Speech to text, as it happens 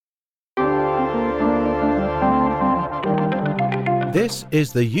This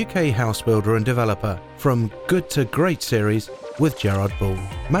is the UK house builder and developer from Good to Great series with Gerard Bull,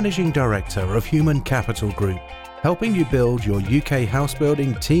 Managing Director of Human Capital Group, helping you build your UK house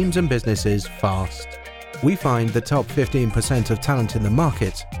building teams and businesses fast. We find the top 15% of talent in the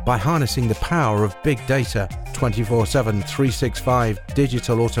market by harnessing the power of big data, 24/7, 365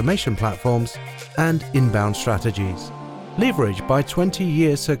 digital automation platforms, and inbound strategies. Leveraged by 20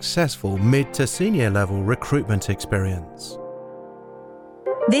 years successful mid to senior level recruitment experience.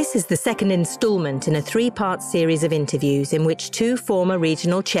 This is the second instalment in a three-part series of interviews in which two former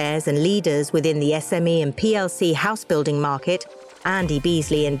regional chairs and leaders within the SME and PLC house building market, Andy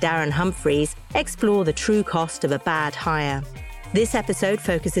Beasley and Darren Humphreys, explore the true cost of a bad hire. This episode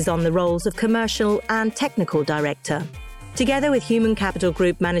focuses on the roles of commercial and technical director. Together with Human Capital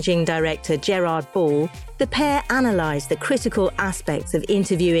Group Managing Director Gerard Bull, the pair analyse the critical aspects of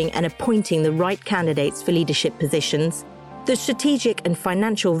interviewing and appointing the right candidates for leadership positions, the strategic and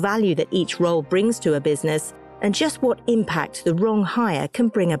financial value that each role brings to a business, and just what impact the wrong hire can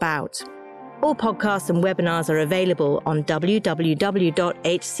bring about. All podcasts and webinars are available on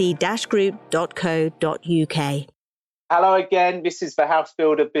www.hc-group.co.uk. Hello again, this is the House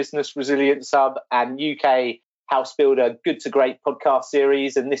Builder Business Resilience Hub and UK House Builder Good to Great podcast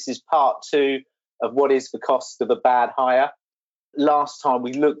series, and this is part 2 of what is the cost of a bad hire. Last time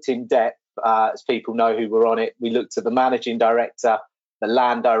we looked in depth, as people know who were on it, we looked at the managing director, the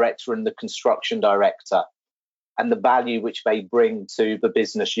land director and the construction director and the value which they bring to the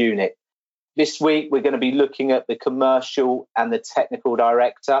business unit. This week, we're going to be looking at the commercial and the technical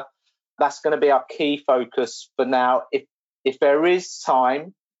director. That's going to be our key focus for now. If there is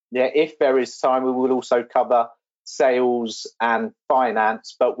time, we will also cover sales and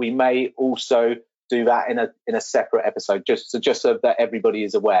finance, but we may also do that in a separate episode, just so that everybody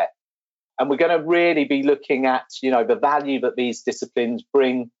is aware. And we're going to really be looking at, the value that these disciplines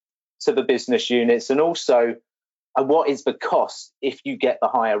bring to the business units, and also what is the cost if you get the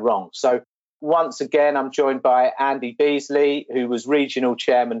hire wrong. So once again, I'm joined by Andy Beasley, who was regional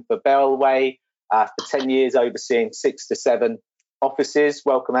chairman for Bellway for 10 years, overseeing 6 to 7 offices.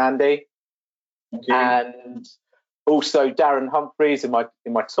 Welcome, Andy. Thank you. And also Darren Humphreys in my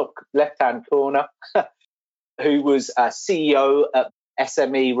top left-hand corner, who was CEO at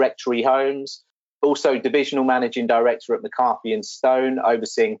SME Rectory Homes, also divisional managing director at McCarthy and Stone,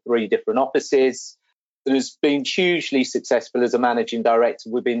 overseeing 3 different offices, and has been hugely successful as a managing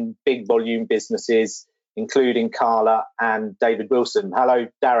director within big volume businesses, including Carla and David Wilson. Hello,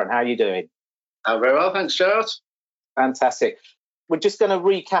 Darren. How are you doing? Very well, thanks, Gerard. Fantastic. We're just going to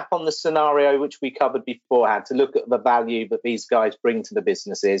recap on the scenario which we covered beforehand to look at the value that these guys bring to the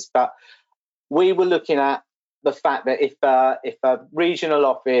businesses. But we were looking at the fact that if a regional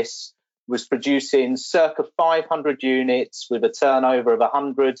office was producing circa 500 units with a turnover of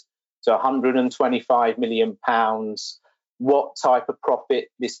 100 to 125 million pounds, what type of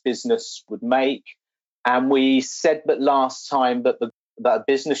profit this business would make. And we said that last time that a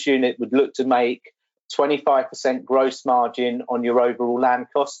business unit would look to make 25% gross margin on your overall land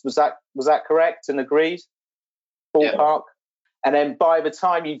cost. Was that correct and agreed? Ballpark? Yeah. And then by the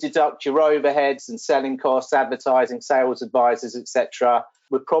time you deduct your overheads and selling costs, advertising, sales advisors, etc.,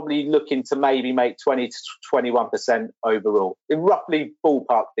 we're probably looking to maybe make 20 to 21% overall, in roughly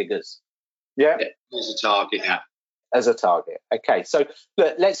ballpark figures. Yeah? As a target, yeah. As a target. Okay, so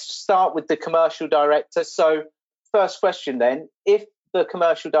look, let's start with the commercial director. So first question then, if the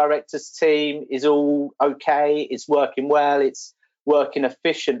commercial director's team is all okay, it's working well, it's working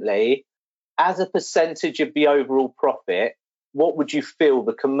efficiently, as a percentage of the overall profit, what would you feel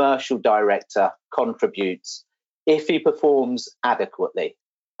the commercial director contributes if he performs adequately?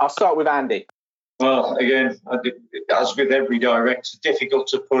 I'll start with Andy. Well, again, as with every director, difficult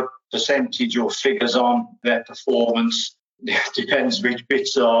to put percentage or figures on their performance. It depends which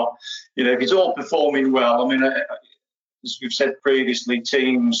bits are. If it's all performing well, as we've said previously,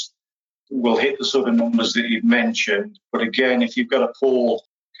 teams will hit the sort of numbers that you've mentioned. But again, if you've got a poor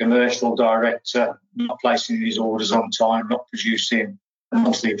commercial director, not placing these orders on time, not producing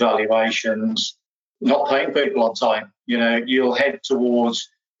monthly valuations, not paying people on time, you'll head towards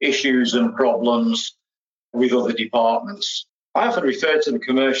issues and problems with other departments. I often refer to the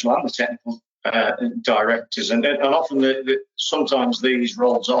commercial and the technical directors, and often sometimes these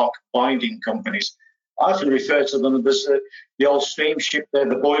roles are combined in companies. I often refer to them as the old steamship there,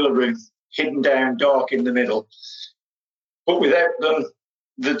 the boiler room, hidden down dark in the middle. But without them,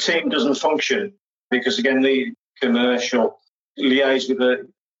 the team doesn't function because, again, the commercial liaise with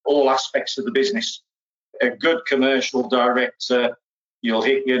all aspects of the business. A good commercial director, you'll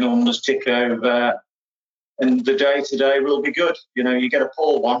hit your numbers, tick over, and the day-to-day will be good. You know, you get a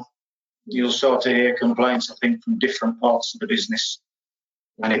poor one, you'll start to hear complaints, I think, from different parts of the business,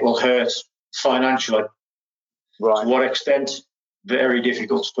 and it will hurt financially. Right. To what extent? Very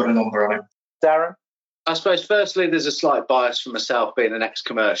difficult to put a number on it. Darren? I suppose, firstly, there's a slight bias for myself being an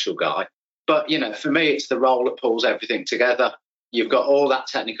ex-commercial guy. But, you know, for me, it's the role that pulls everything together. You've got all that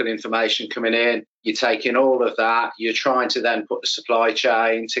technical information coming in. You're taking all of that. You're trying to then put the supply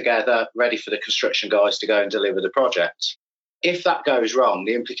chain together, ready for the construction guys to go and deliver the project. If that goes wrong,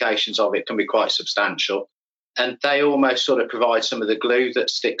 the implications of it can be quite substantial. And they almost sort of provide some of the glue that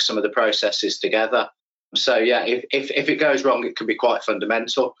sticks some of the processes together. So, yeah, if it goes wrong, it can be quite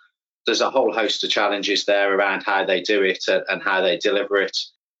fundamental. There's a whole host of challenges there around how they do it and how they deliver it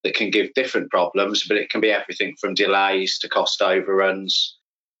that can give different problems, but it can be everything from delays to cost overruns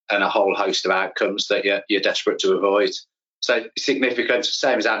and a whole host of outcomes that you're desperate to avoid. So significant,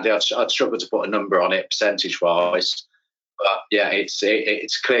 same as Andy, I'd struggle to put a number on it percentage-wise. But, yeah,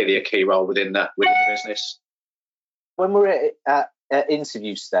 it's clearly a key role within the business. When we're at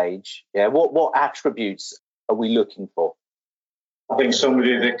interview stage, what attributes are we looking for? I think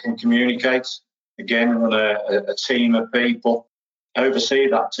somebody that can communicate, again, run a team of people, oversee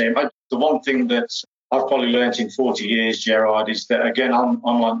that team. The one thing that I've probably learnt in 40 years, Gerard, is that, again, I'm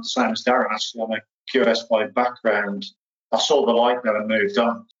like the same as Darren, actually. I'm a QS by background. I saw the light there and moved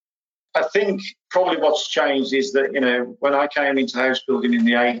on. I think probably what's changed is that, you know, when I came into house building in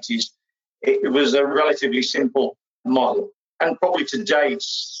the 80s, it was a relatively simple model. And probably to date,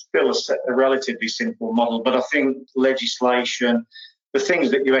 still a relatively simple model. But I think legislation, the things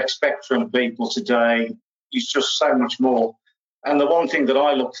that you expect from people today is just so much more. And the one thing that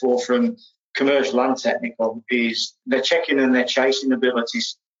I look for from commercial and technical is their checking and their chasing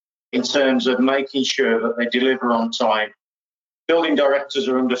abilities in terms of making sure that they deliver on time. Building directors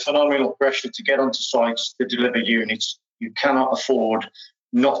are under phenomenal pressure to get onto sites to deliver units. You cannot afford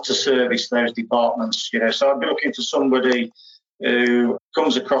not to service those departments. You know, so I'd be looking for somebody who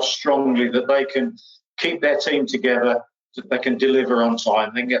comes across strongly, that they can keep their team together, that they can deliver on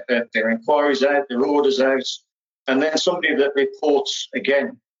time, then get their inquiries out, their orders out, and then somebody that reports,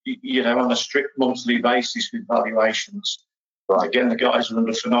 again, you know, on a strict monthly basis with valuations. Right. Again, the guys are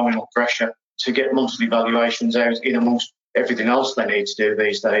under phenomenal pressure to get monthly valuations out in amongst everything else they need to do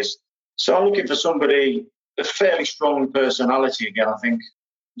these days. So I'm looking for somebody, a fairly strong personality, again, I think,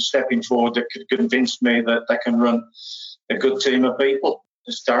 stepping forward that could convince me that they can run a good team of people.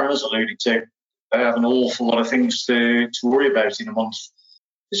 As Darren has alluded to, they have an awful lot of things to worry about in a month.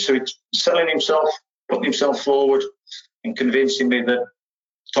 So it's selling himself, putting himself forward and convincing me that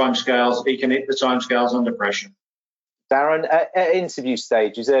timescales, he can hit the timescales under pressure. Darren, at interview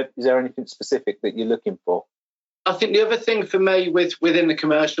stage, is there anything specific that you're looking for? I think the other thing for me within the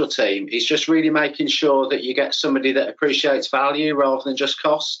commercial team is just really making sure that you get somebody that appreciates value rather than just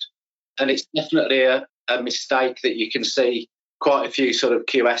cost. And it's definitely a mistake that you can see quite a few sort of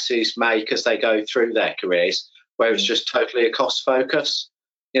QSs make as they go through their careers, where it's just totally a cost focus.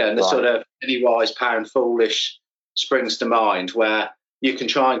 You know, and the sort of penny wise, pound foolish springs to mind, where you can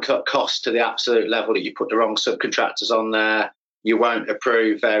try and cut costs to the absolute level that you put the wrong subcontractors on there, you won't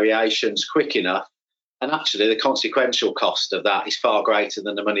approve variations quick enough. And actually, the consequential cost of that is far greater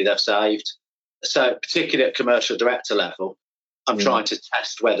than the money they've saved. So particularly at commercial director level, I'm trying to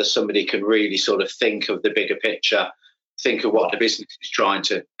test whether somebody can really sort of think of the bigger picture, think of what the business is trying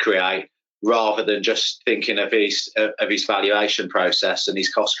to create, rather than just thinking of his valuation process and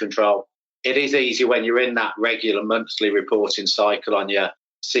his cost control. It is easy when you're in that regular monthly reporting cycle on your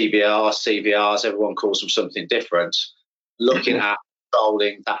CVRs, everyone calls them something different, looking at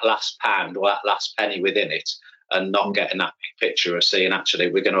controlling that last pound or that last penny within it and not getting that big picture of seeing actually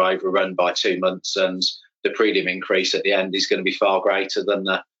we're going to overrun by 2 months and the prelim increase at the end is going to be far greater than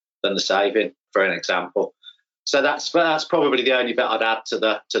the saving, for an example. So that's probably the only bit I'd add to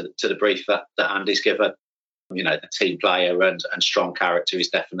the brief that Andy's given. You know, the team player and strong character is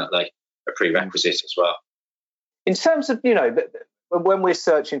definitely a prerequisite as well. In terms of, you know, when we're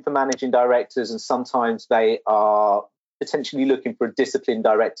searching for managing directors, and sometimes they are potentially looking for a disciplined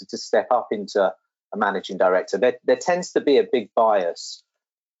director to step up into a managing director, there tends to be a big bias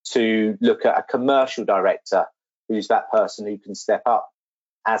to look at a commercial director who's that person who can step up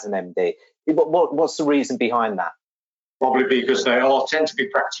as an MD. What's the reason behind that? Probably because they all tend to be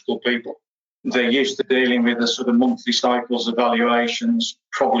practical people. They're used to dealing with the sort of monthly cycles of valuations,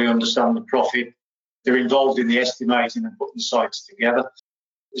 probably understand the profit. They're involved in the estimating and putting the sites together.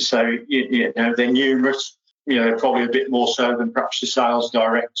 So, you know, they're numerous, you know, probably a bit more so than perhaps the sales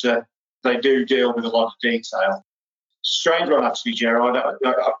director. They do deal with a lot of detail. Strange one, actually, Gerard.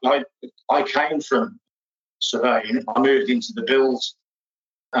 I came from surveying. I moved into the builds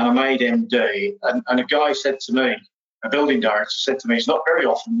and I made MD. And a guy said to me, a building director said to me, it's not very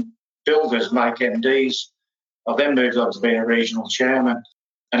often builders make MDs. I then moved on to being a regional chairman.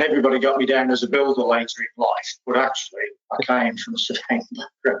 And everybody got me down as a builder later in life. But actually, I came from a surveying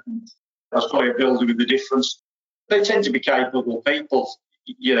background. I was probably a builder with a difference. They tend to be capable people,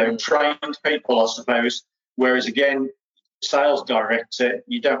 trained people, I suppose. Whereas, again, sales director,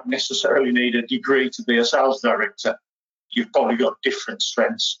 you don't necessarily need a degree to be a sales director. You've probably got different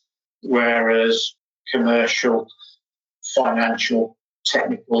strengths. Whereas commercial, financial,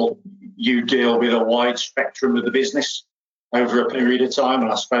 technical, you deal with a wide spectrum of the business over a period of time,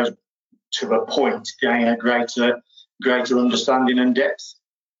 and I suppose to a point gain a greater understanding and depth.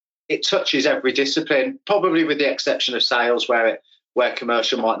 It touches every discipline, probably with the exception of sales, where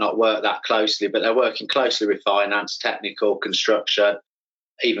commercial might not work that closely, but they're working closely with finance, technical, construction,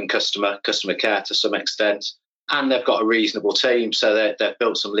 even customer care to some extent. And they've got a reasonable team, so they've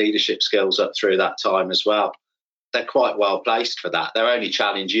built some leadership skills up through that time as well. They're quite well placed for that. Their only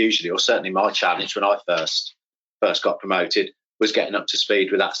challenge usually, or certainly my challenge when I first got promoted, was getting up to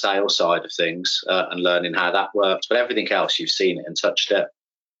speed with that sales side of things and learning how that works. But everything else, you've seen it and touched it.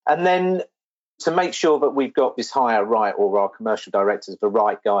 And then to make sure that we've got this hire right, or our commercial directors, the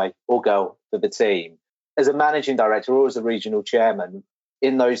right guy or girl for the team, as a managing director or as a regional chairman,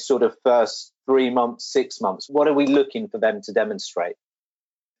 in those sort of first 3 months, 6 months, what are we looking for them to demonstrate?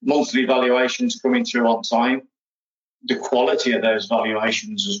 Monthly valuations coming through on time. The quality of those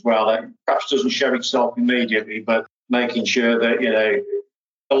valuations as well. That perhaps doesn't show itself immediately, but making sure that,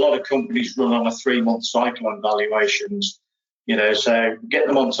 a lot of companies run on a 3-month cycle on valuations, so get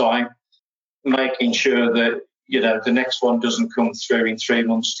them on time, making sure that, the next one doesn't come through in 3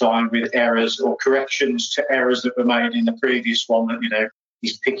 months' time with errors or corrections to errors that were made in the previous one, that,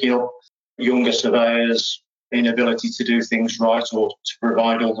 he's picking up younger surveyors' inability to do things right or to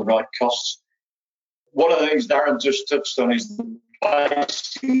provide all the right costs. One of the things Darren just touched on is the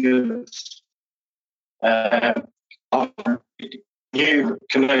placing of new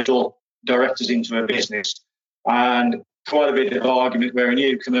commercial directors into a business, and quite a bit of argument where a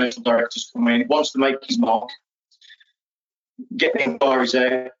new commercial director's come in, wants to make his mark, get the inquiries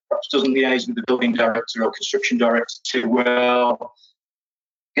out, perhaps doesn't liaise with the building director or construction director too well,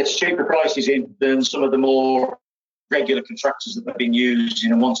 gets cheaper prices in than some of the more regular contractors that they've been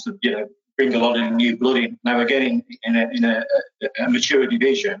using, and wants to, bring a lot of new blood in. Now, again, in a mature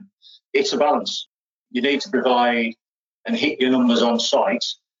division, it's a balance. You need to provide and hit your numbers on site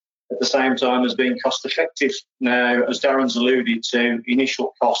at the same time as being cost effective. Now, as Darren's alluded to,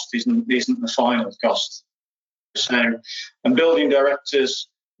 initial cost isn't the final cost. So, and building directors,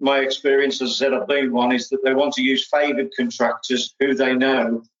 my experience, as I said, I've been one, is that they want to use favoured contractors who they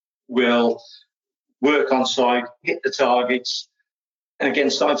know will work on site, hit the targets. And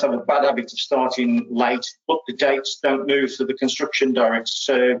again, sites have a bad habit of starting late, but the dates don't move for the construction director.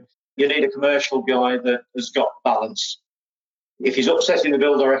 So you need a commercial guy that has got balance. If he's upsetting the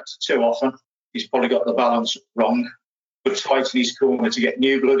build director too often, he's probably got the balance wrong. But fighting his corner to get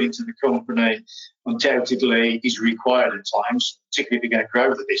new blood into the company undoubtedly is required at times, particularly if you're going to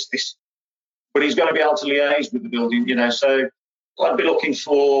grow the business. But he's got to be able to liaise with the building, so I'd be looking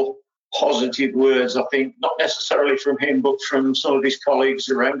for positive words, I think, not necessarily from him, but from some of his colleagues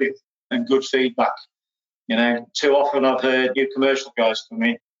around him, and good feedback. Too often I've heard new commercial guys come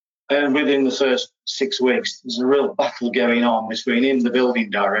in, and within the first 6 weeks, there's a real battle going on between him, the building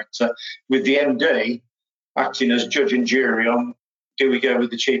director, with the MD acting as judge and jury on, do we go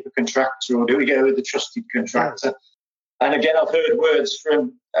with the cheaper contractor or do we go with the trusted contractor? And again, I've heard words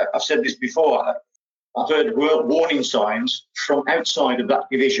from, I've said this before, I've heard warning signs from outside of that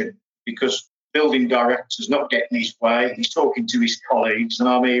division, because building director's not getting his way. He's talking to his colleagues, and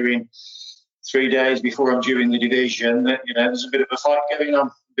I'm hearing 3 days before I'm due in the division that, there's a bit of a fight going on,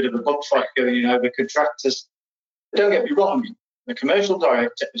 a bit of a butt fight going on over contractors. Don't get me wrong, the commercial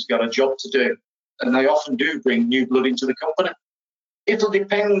director has got a job to do, and they often do bring new blood into the company. It'll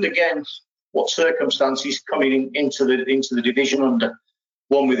depend, again, what circumstances coming into the division under.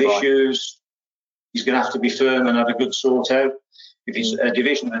 One with issues, he's going to have to be firm and have a good sort out. If it's a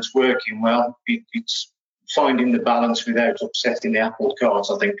division that's working well, it's finding the balance without upsetting the apple cart,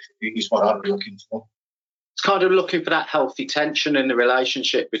 I think, is what I'd be looking for. It's kind of looking for that healthy tension in the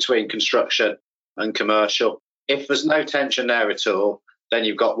relationship between construction and commercial. If there's no tension there at all, then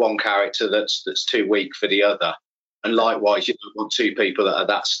you've got one character that's too weak for the other. And likewise, you don't want two people that are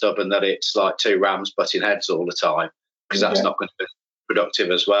that stubborn that it's like two rams butting heads all the time, because that's not going to be productive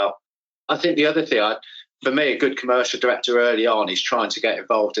as well. I think the other thing, for me, a good commercial director early on is trying to get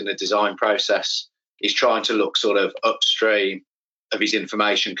involved in the design process, He's trying to look sort of upstream of his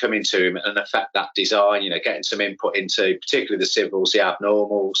information coming to him and affect that design, getting some input into particularly the civils, the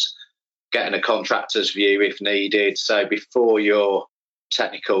abnormals, getting a contractor's view if needed. So before your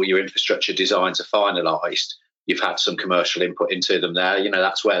infrastructure designs are finalised, you've had some commercial input into them there.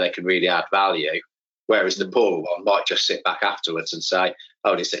 That's where they can really add value. Whereas the poorer one might just sit back afterwards and say,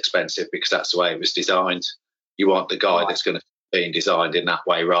 oh, it's expensive because that's the way it was designed. You want the guy that's going to be designed in that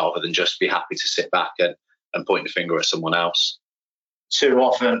way rather than just be happy to sit back and point the finger at someone else. Too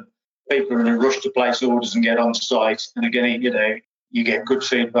often, people are in a rush to place orders and get on site. And again, you get good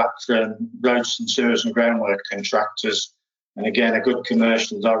feedback from roads and sewers and groundwork contractors. And again, a good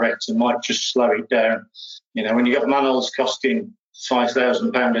commercial director might just slow it down. When you got manholes costing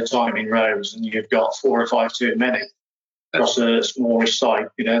 £5,000 a time in roads and you've got 4 or 5 too many across a smallish site,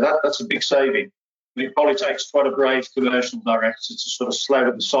 that's a big saving. It probably takes quite a brave commercial director to sort of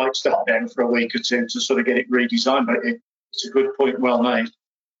slow the site stuff down for a week or two to sort of get it redesigned. But it's a good point, well made.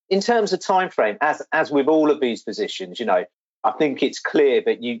 In terms of time frame, as with all of these positions, I think it's clear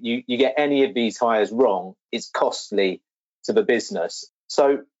that you get any of these hires wrong, it's costly to the business.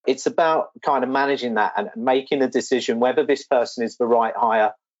 So it's about kind of managing that and making a decision whether this person is the right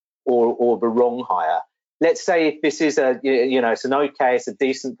hire or the wrong hire. Let's say if this is it's a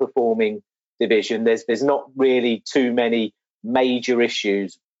decent performing division, there's not really too many major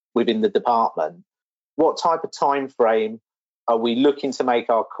issues within the department. What type of time frame are we looking to make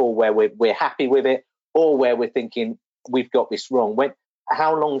our call where we're happy with it or where we're thinking we've got this wrong?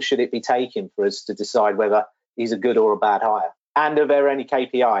 How long should it be taking for us to decide whether he's a good or a bad hire? And are there any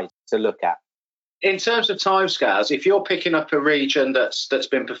KPIs to look at? In terms of timescales, if you're picking up a region that's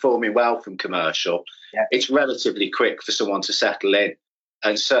been performing well from commercial, it's relatively quick for someone to settle in.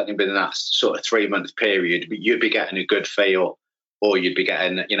 And certainly within that sort of 3-month period, you'd be getting a good feel, or you'd be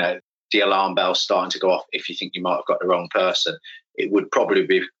getting, the alarm bells starting to go off if you think you might have got the wrong person. It would probably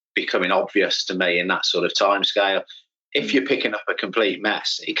be becoming obvious to me in that sort of timescale. If you're picking up a complete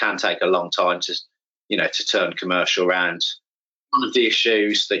mess, it can take a long time to turn commercial around. One of the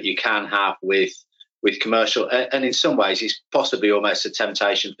issues that you can have with commercial, and in some ways it's possibly almost a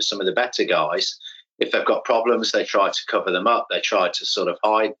temptation for some of the better guys, if they've got problems, they try to cover them up, they try to sort of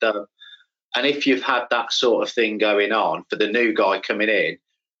hide them. And if you've had that sort of thing going on for the new guy coming in,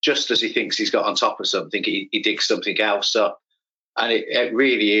 just as he thinks he's got on top of something, he digs something else up. And it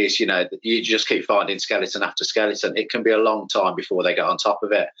really is, you just keep finding skeleton after skeleton. It can be a long time before they get on top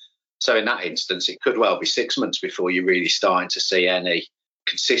of it. So in that instance, it could well be 6 months before you're really starting to see any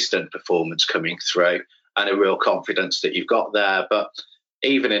consistent performance coming through and a real confidence that you've got there. But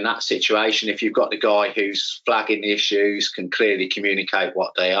even in that situation, if you've got the guy who's flagging the issues, can clearly communicate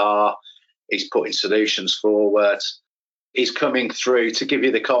what they are, he's putting solutions forward, he's coming through to give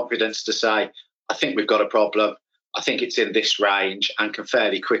you the confidence to say, I think we've got a problem, I think it's in this range, and can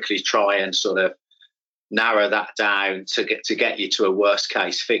fairly quickly try and sort of narrow that down to get you to a worst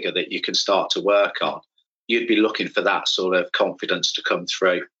case figure that you can start to work on. You'd be looking for that sort of confidence to come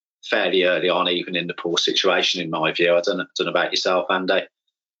through fairly early on, even in the poor situation, in my view. I don't know about yourself, Andy.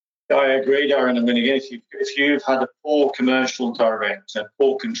 I agree, Darren. I mean, again, if you've had a poor commercial director,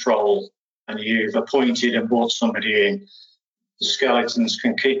 poor control, and you've appointed and brought somebody in, the skeletons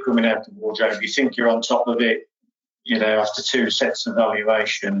can keep coming out the wardrobe. You think you're on top of it, after 2 sets of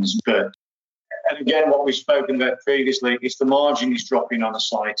valuations. But, and again, what we've spoken about previously, if the margin is dropping on a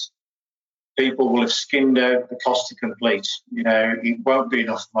site, people will have skinned out the cost to complete. It won't be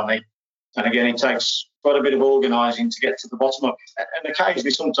enough money. And again, it takes quite a bit of organising to get to the bottom of it. And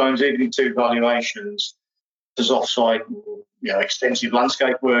occasionally, sometimes even in 2 valuations, there's off-site, extensive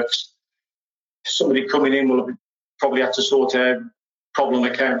landscape works. Somebody coming in will have probably have to sort out problem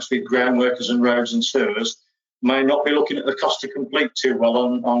accounts with ground workers and roads and sewers, may not be looking at the cost to complete too well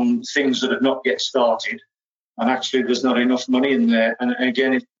on things that have not yet started. And actually, there's not enough money in there. And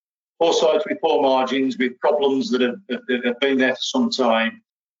again, all sites with poor margins, with problems that have been there for some time,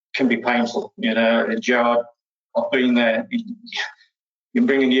 can be painful. Gerard, I've been there. You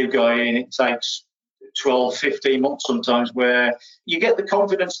bring a new guy in, it takes 12, 15 months sometimes, where you get the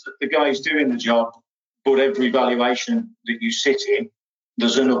confidence that the guy's doing the job, but every valuation that you sit in,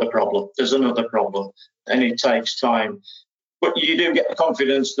 there's another problem. And it takes time. But you do get the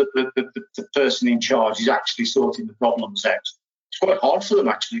confidence that the person in charge is actually sorting the problems out. It's quite hard for them,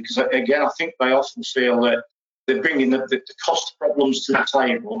 actually, because, again, I think they often feel that they're bringing the cost problems to the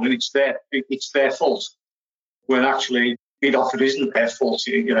table and it's their fault, when actually it often isn't their fault.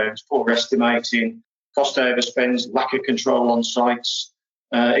 It's poor estimating, cost overspends, lack of control on sites.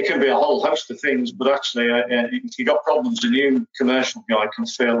 It can be a whole host of things, but actually, if you've got problems, a new commercial guy can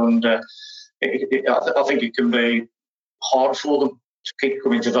feel and I think it can be hard for them to keep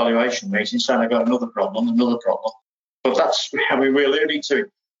coming to valuation meetings saying they've got another problem. But that's how we alluded to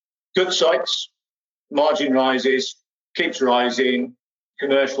it. Good sites, margin rises, keeps rising.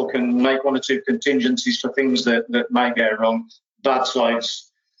 Commercial can make one or two contingencies for things that may go wrong. Bad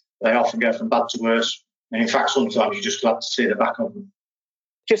sites, they often go from bad to worse. And in fact, sometimes you're just glad to see the back of them.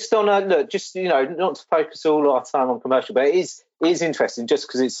 Just on not to focus all our time on commercial, but it is interesting just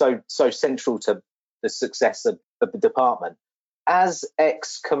because it's so central to the success of the department. As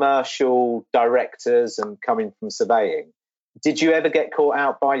ex-commercial directors and coming from surveying, did you ever get caught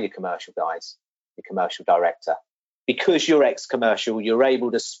out by your commercial guys, your commercial director? Because you're ex-commercial, you're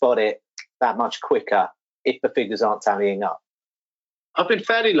able to spot it that much quicker if the figures aren't tallying up. I've been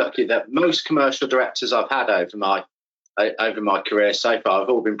fairly lucky that most commercial directors I've had over my career so far have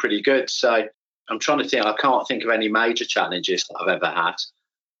all been pretty good. So I'm trying to think. I can't think of any major challenges that I've ever had.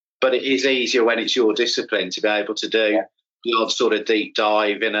 But it is easier when it's your discipline to be able to do the odd sort of deep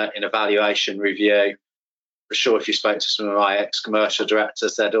dive in a valuation review. For sure, if you spoke to some of my ex-commercial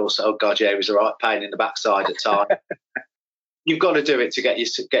directors, they'd also, oh God, yeah, it was a right pain in the backside at times. You've got to do it to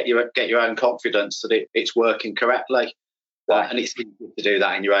get your own confidence that it's working correctly. And it's easier to do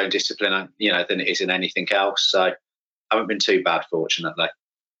that in your own discipline, than it is in anything else. So I haven't been too bad, fortunately.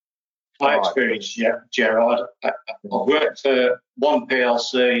 My experience, Gerard, I worked for one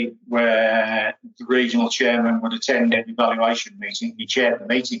PLC where the regional chairman would attend every valuation meeting. He chaired the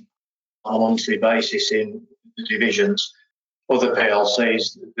meeting on a monthly basis in the divisions. Other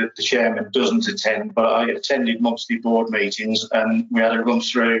PLCs, the chairman doesn't attend, but I attended monthly board meetings, and we had a run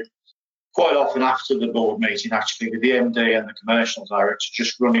through quite often after the board meeting, actually, with the MD and the commercial director,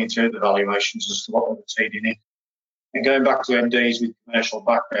 just running through the valuations as to what they were feeding in. And going back to MDs with commercial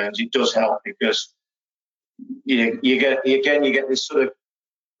backgrounds, it does help because you get this sort of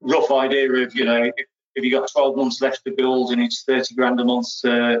rough idea of, if you've got 12 months left to build and it's 30 grand a month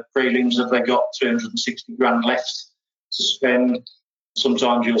prelims, have they got 360 grand left to spend?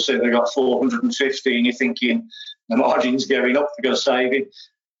 Sometimes you'll say they've got 450 and you're thinking the margin's going up, they've got a saving.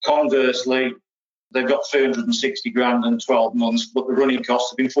 Conversely, they've got 360 grand in 12 months, but the running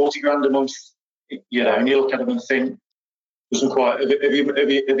costs have been 40 grand a month. And you look at them and think, doesn't quite. Have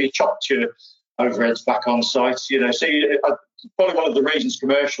you chopped your overheads back on site? Probably one of the reasons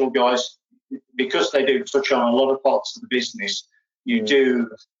commercial guys, because they do touch on a lot of parts of the business, you do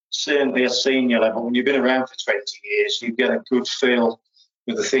certainly at senior level. When you've been around for 20 years, you get a good feel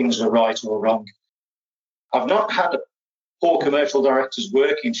whether things are right or wrong. I've not had poor commercial directors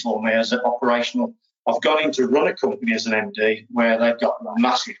working for me as an operational. I've gone in to run a company as an MD where they've got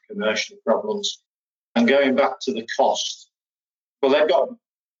massive commercial problems. And going back to the cost, well, they've got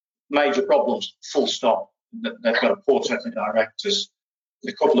major problems, full stop. They've got a poor set of directors.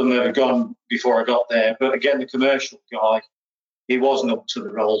 A couple of them have gone before I got there. But again, the commercial guy, he wasn't up to the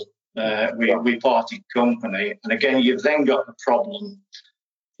role. We parted company. And again, you've then got the problem.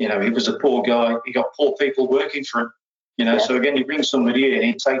 He was a poor guy. He got poor people working for him. So again, you bring somebody in,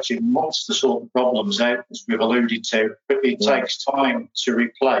 it takes you months to sort the problems out, as we've alluded to, but it takes time to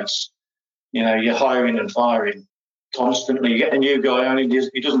replace. You're hiring and firing constantly. You get a new guy on, he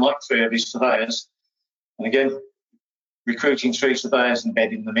doesn't like 3 of his surveyors. And again, recruiting 3 surveyors and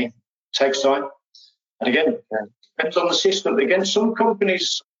bedding them in takes time. And again, depends on the system. Again, some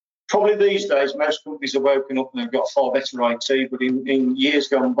companies, probably these days, most companies have woken up and they've got far better IT, but in years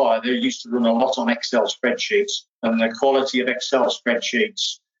gone by, they used to run a lot on Excel spreadsheets, and the quality of Excel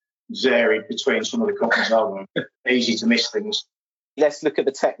spreadsheets varied between some of the companies I work with. Easy to miss things. Let's look at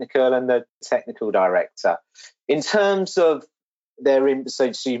the technical and the technical director. In terms of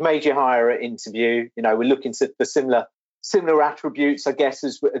so you've made your hire at interview, we're looking for similar attributes, I guess,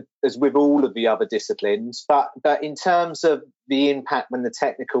 as with all of the other disciplines. But in terms of the impact when the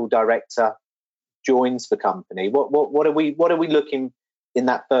technical director joins the company, what are we looking in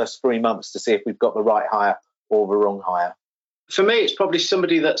that first 3 months to see if we've got the right hire or the wrong hire? For me, it's probably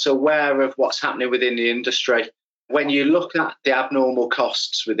somebody that's aware of what's happening within the industry. When you look at the abnormal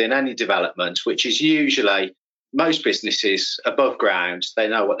costs within any development, which is usually most businesses above ground, they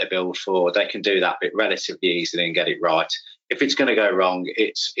know what they build for. They can do that bit relatively easily and get it right. If it's going to go wrong,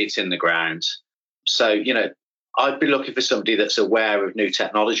 it's in the ground. So, I'd be looking for somebody that's aware of new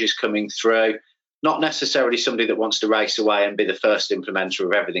technologies coming through, not necessarily somebody that wants to race away and be the first implementer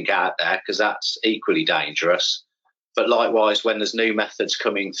of everything out there, because that's equally dangerous. But likewise, when there's new methods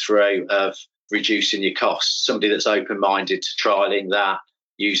coming through of reducing your costs, somebody that's open-minded to trialling that,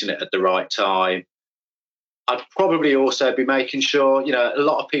 using it at the right time. I'd probably also be making sure, a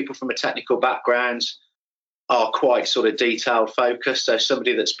lot of people from a technical background are quite sort of detailed focused. So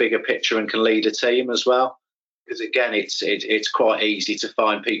somebody that's bigger picture and can lead a team as well. Because again, it's quite easy to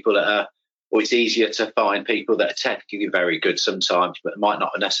find people that are, or it's easier to find people that are technically very good sometimes, but might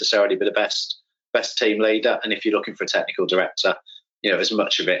not necessarily be the best team leader. And if you're looking for a technical director, as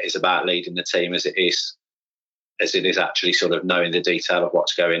much of it is about leading the team as it is actually sort of knowing the detail of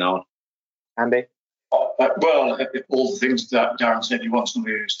what's going on. Andy? Well, all the things that Darren said, you want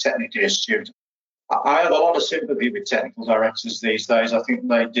somebody who's technically astute. I have a lot of sympathy with technical directors these days. I think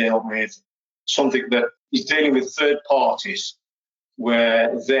they deal with something that is dealing with third parties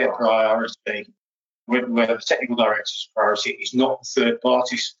where their priority, where the technical director's priority is not the third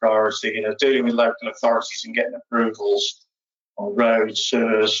party's priority. Dealing with local authorities and getting approvals on roads,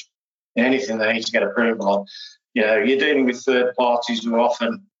 sewers, anything they need to get approval on. You're dealing with third parties who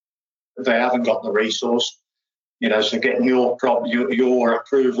often they haven't got the resource. So getting your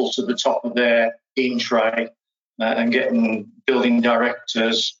approval to the top of their in tray and getting building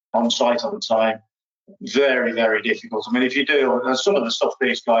directors on site on time, very, very difficult. I mean, if you do some of the stuff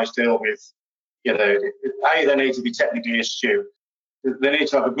these guys deal with, they need to be technically astute. They need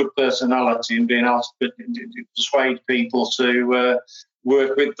to have a good personality and being able to persuade people to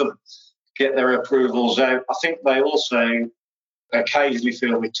work with them, get their approvals out. I think they also occasionally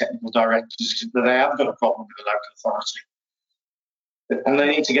feel with technical directors that they have got a problem with the local authority. And they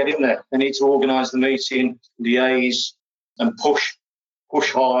need to get in there. They need to organise the meeting, liaise and push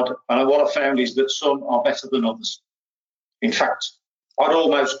hard. And what I found is that some are better than others. In fact, I'd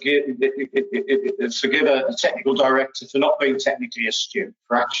almost forgive a technical director for not being technically astute,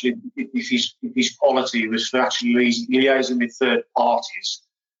 for actually, if his quality was for actually liaising with third parties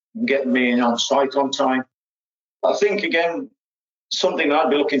and getting me in on site on time. I think, again, something I'd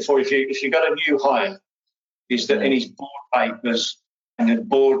be looking for if you've got a new hire is that in his board papers and in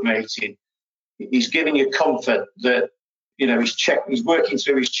board meeting, he's giving you comfort that, he's working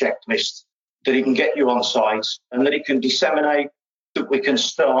through his checklist, that he can get you on site and that he can disseminate, that we can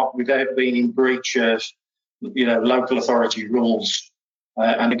start without being in breach of, local authority rules.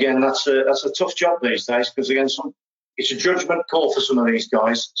 And again, that's a tough job these days because, again, it's a judgment call for some of these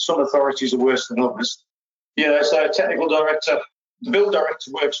guys. Some authorities are worse than others. So a technical director, the build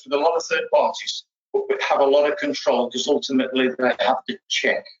director works with a lot of third parties, but have a lot of control because ultimately they have to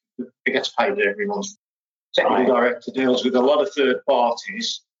check that it gets paid every month. Technical director deals with a lot of third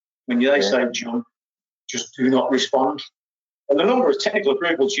parties. When they say jump, just do not respond. And the number of technical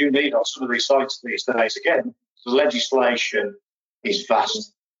approvals you need on some of these sites these days, again, the legislation is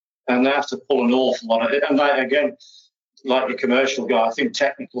vast. And they have to pull an awful lot of it. And they, again, like your commercial guy, I think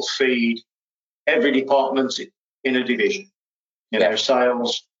technical feed every department in a division.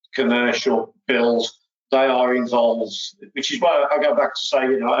 Sales, commercial, bills, they are involved, which is why I go back to say,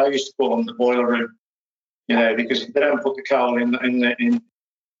 I used to call them the boiler room, because if they don't put the coal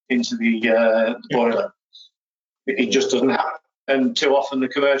into the boiler, it just doesn't happen. And too often the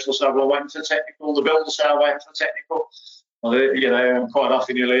commercial side will wait for technical, the builder side waiting for technical. Well, and quite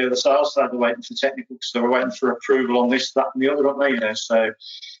often you'll hear the sales side are waiting for technical because they were waiting for approval on this, that, and the other, aren't they? So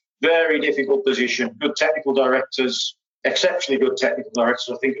very difficult position. Good technical directors, exceptionally good technical directors,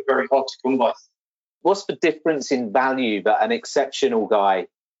 I think are very hard to come by. What's the difference in value that an exceptional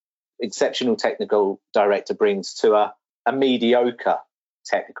technical director brings to a mediocre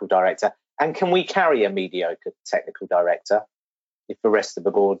technical director? And can we carry a mediocre technical director if the rest of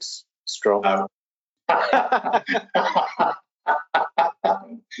the board's strong? I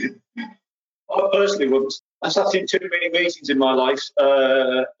personally wouldn't. I sat in too many meetings in my life,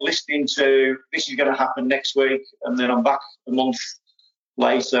 listening to this is going to happen next week, and then I'm back a month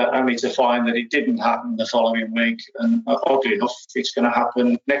later only to find that it didn't happen the following week. And oddly enough, it's going to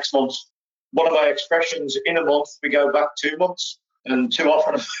happen next month. One of my expressions, in a month, we go back 2 months. And too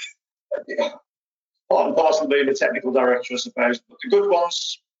often, part and parcel being a technical director, I suppose. But the good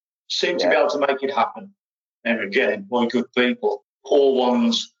ones seem to be able to make it happen. And again, by good people. Poor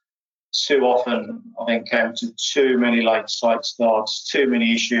ones, too often I've encountered too many late site starts, too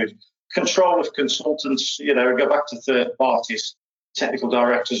many issues. Control of consultants, go back to third parties. Technical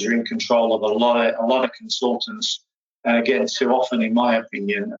directors are in control of a lot of consultants. And again, too often, in my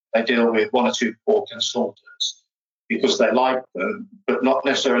opinion, they deal with one or two poor consultants because they like them, but not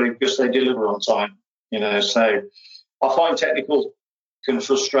necessarily because they deliver on time. So I find technical can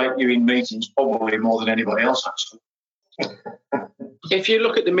frustrate you in meetings probably more than anybody else, actually. If you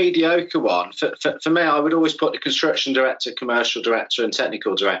look at the mediocre one, for me, I would always put the construction director, commercial director and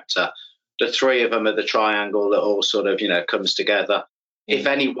technical director. The three of them are the triangle that all sort of, comes together. If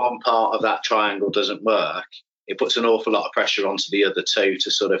any one part of that triangle doesn't work, it puts an awful lot of pressure onto the other two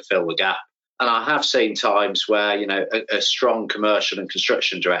to sort of fill the gap. And I have seen times where, a strong commercial and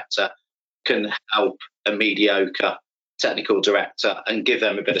construction director can help a mediocre technical director and give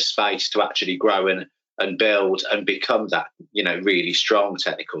them a bit of space to actually grow and build and become that, really strong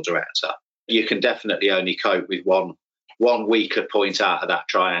technical director. You can definitely only cope with one weaker point out of that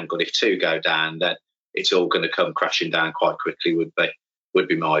triangle. If two go down, then it's all going to come crashing down quite quickly, would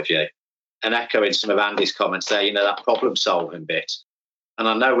be my view. And echoing some of Andy's comments there, that problem solving bit. And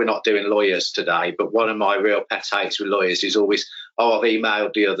I know we're not doing lawyers today, but one of my real pet hates with lawyers is always, I've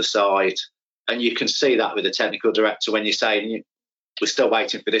emailed the other side. And you can see that with the technical director when you're saying, we're still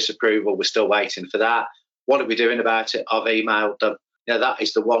waiting for this approval, we're still waiting for that. What are we doing about it? I've emailed them. That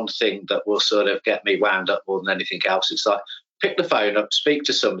is the one thing that will sort of get me wound up more than anything else. It's like, pick the phone up, speak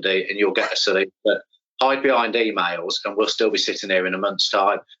to somebody, and you'll get a solution. But hide behind emails, and we'll still be sitting here in a month's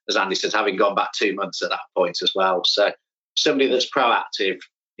time, as Andy says, having gone back 2 months at that point as well. So somebody that's proactive,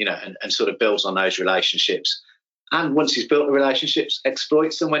 and sort of builds on those relationships. And once he's built the relationships,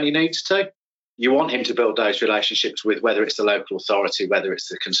 exploits them when he needs to. You want him to build those relationships with whether it's the local authority, whether it's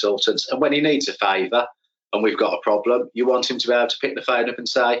the consultants. And when he needs a favour and we've got a problem, you want him to be able to pick the phone up and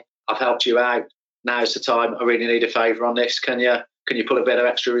say, I've helped you out. Now's the time. I really need a favour on this. Can you put a bit of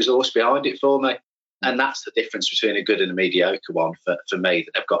extra resource behind it for me? And that's the difference between a good and a mediocre one for me,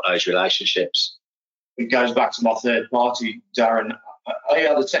 that they've got those relationships. It goes back to my third party, Darren. I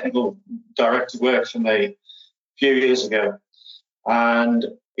had a technical director work for me a few years ago, and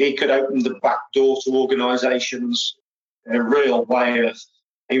he could open the back door to organisations in a real way of,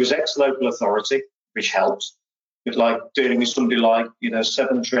 he was ex-local authority, which helped. But like dealing with somebody like,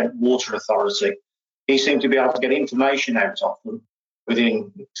 Severn Trent Water Authority, he seemed to be able to get information out of them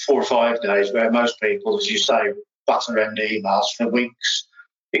within 4 or 5 days, where most people, as you say, batter end emails for weeks.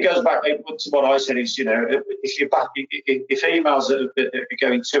 It goes back to what I said is, if emails are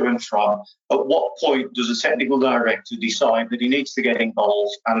going to and from, at what point does a technical director decide that he needs to get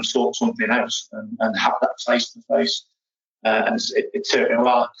involved and sort something out and have that face-to-face? And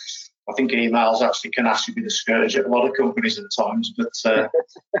well, I think emails actually can be the scourge at a lot of companies at times. But,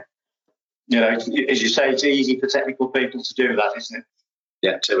 as you say, it's easy for technical people to do that, isn't it?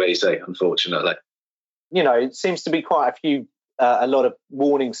 Yeah, too easy, unfortunately. It seems to be quite a lot of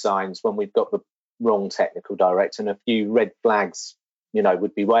warning signs when we've got the wrong technical director, and a few red flags,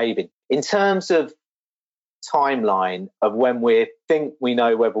 would be waving. In terms of timeline of when we think we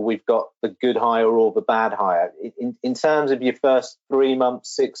know whether we've got the good hire or the bad hire, in terms of your first 3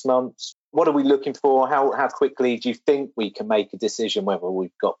 months, 6 months, what are we looking for? How quickly do you think we can make a decision whether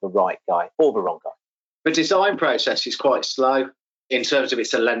we've got the right guy or the wrong guy? The design process is quite slow in terms of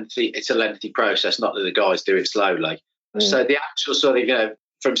it's a lengthy process, not that the guys do it slowly. So the actual sort of,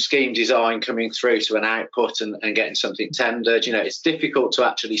 from scheme design coming through to an output and getting something tendered, it's difficult to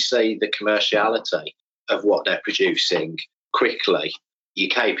actually see the commerciality of what they're producing quickly. Your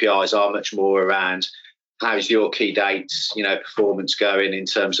KPIs are much more around how's your key dates, performance going in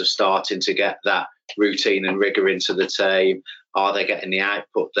terms of starting to get that routine and rigour into the team. Are they getting the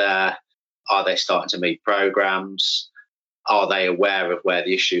output there? Are they starting to meet programmes? Are they aware of where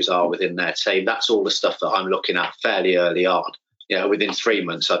the issues are within their team? That's all the stuff that I'm looking at fairly early on. Within 3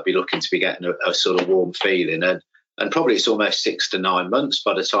 months, I'd be looking to be getting a sort of warm feeling. And probably it's almost 6 to 9 months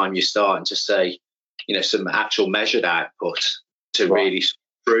by the time you're starting to see, some actual measured output to really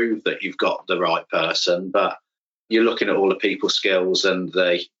prove that you've got the right person. But you're looking at all the people skills and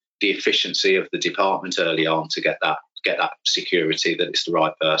the efficiency of the department early on to get that security that it's the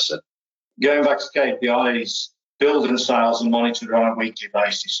right person. Going back to KPIs, building sales and monitored on a weekly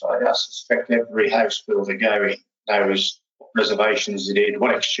basis. I suspect every house builder going knows what reservations they did,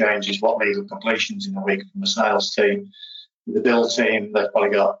 what exchanges, what legal completions in a week from the sales team. The build team, they've probably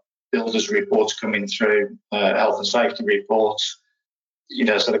got builders' reports coming through, health and safety reports.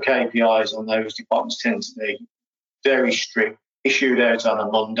 So the KPIs on those departments tend to be very strict, issued out on a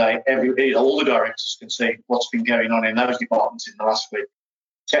Monday. All the directors can see what's been going on in those departments in the last week.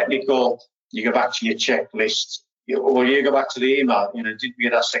 Technical, you go back to your checklist, or you go back to the email. Did we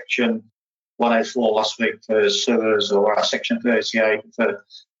get our section 104 last week for sewers, or our section 38 for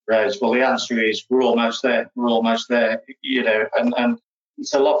roads? Well, the answer is we're almost there. And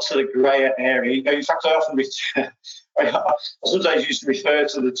it's a lot sort of grey area. In fact, I sometimes used to refer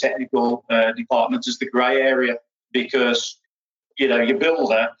to the technical department as the grey area, because your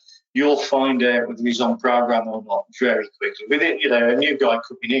builder, you'll find out whether he's on programme or not very quickly. With it, a new guy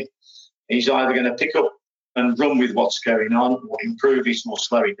coming in, he's either going to pick up and run with what's going on, or improve it, or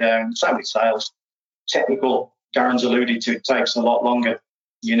slow it down. Same with sales. Technical, Darren's alluded to, it takes a lot longer.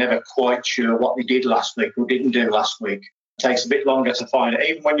 You're never quite sure what they did last week or didn't do last week. It takes a bit longer to find it.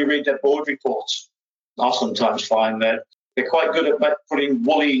 Even when you read their board reports, I sometimes find that they're quite good at putting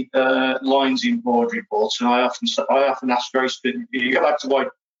woolly lines in board reports. And I often ask very specific. You go back to why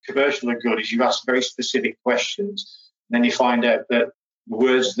commercial are good is you ask very specific questions. And then you find out that the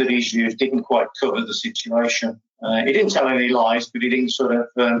words that he's used didn't quite cover the situation. He didn't tell any lies, but he didn't sort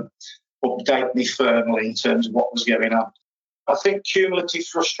of update me firmly in terms of what was going on. I think cumulative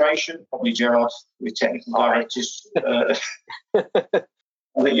frustration, probably Gerard, with technical directors. I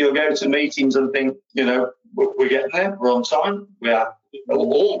think you'll go to meetings and think, we're getting there, we're on time. We are.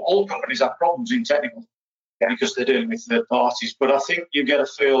 All companies have problems in technical because they're dealing with third parties. But I think you get a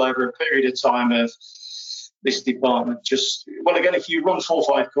feel over a period of time of this department again, if you run 4 or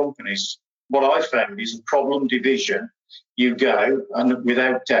 5 companies, what I found is a problem division. You go, and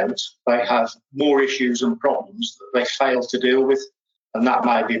without doubt, they have more issues and problems that they fail to deal with. And that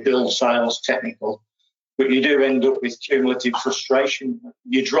may be build, sales, technical. But you do end up with cumulative frustration.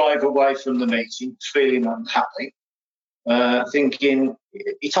 You drive away from the meeting feeling unhappy, thinking,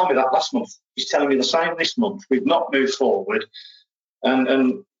 he told me that last month. He's telling me the same this month. We've not moved forward.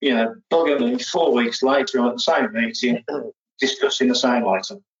 And bugging 4 weeks later at the same meeting, discussing the same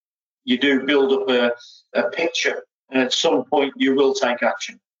item. You do build up a picture, and at some point you will take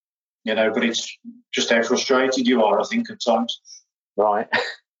action. But it's just how frustrated you are, I think, at times. Right.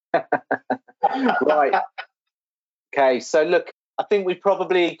 Right. Okay, so look, I think we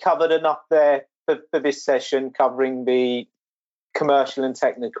probably covered enough there for this session, covering the commercial and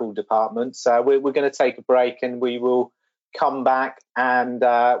technical departments. We're going to take a break, and we will come back and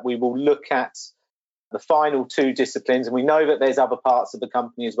we will look at the final 2 disciplines. And we know that there's other parts of the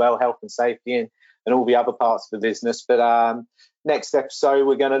company as well, health and safety and all the other parts of the business. But next episode,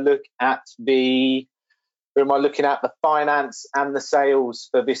 we're going to look at the finance and the sales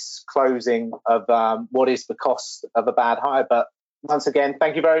for this closing of what is the cost of a bad hire. But once again,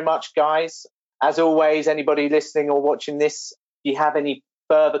 thank you very much, guys. As always, anybody listening or watching this, if you have any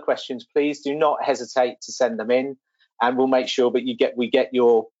further questions, please do not hesitate to send them in, and we'll make sure that we get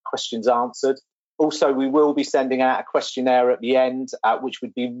your questions answered. Also, we will be sending out a questionnaire at the end, which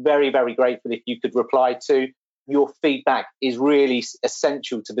would be very, very grateful if you could reply to. Your feedback is really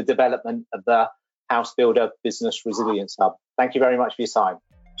essential to the development of the House Builder Business Resilience Hub. Thank you very much for your time.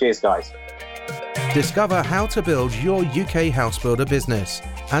 Cheers, guys. Discover how to build your UK house builder business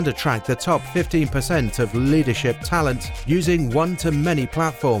and attract the top 15% of leadership talent using one-to-many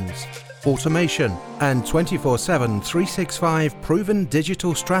platforms, automation, and 24/7 365 proven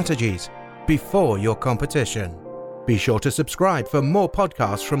digital strategies before your competition. Be sure to subscribe for more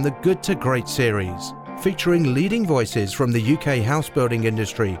podcasts from the Good to Great series, featuring leading voices from the UK house building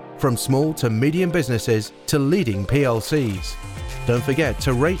industry, from small to medium businesses to leading PLCs. Don't forget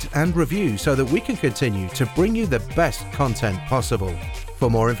to rate and review so that we can continue to bring you the best content possible. For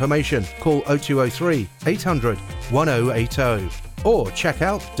more information, call 0203 800 1080 or check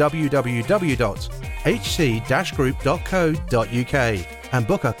out www.hc-group.co.uk and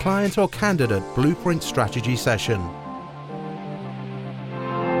book a client or candidate blueprint strategy session.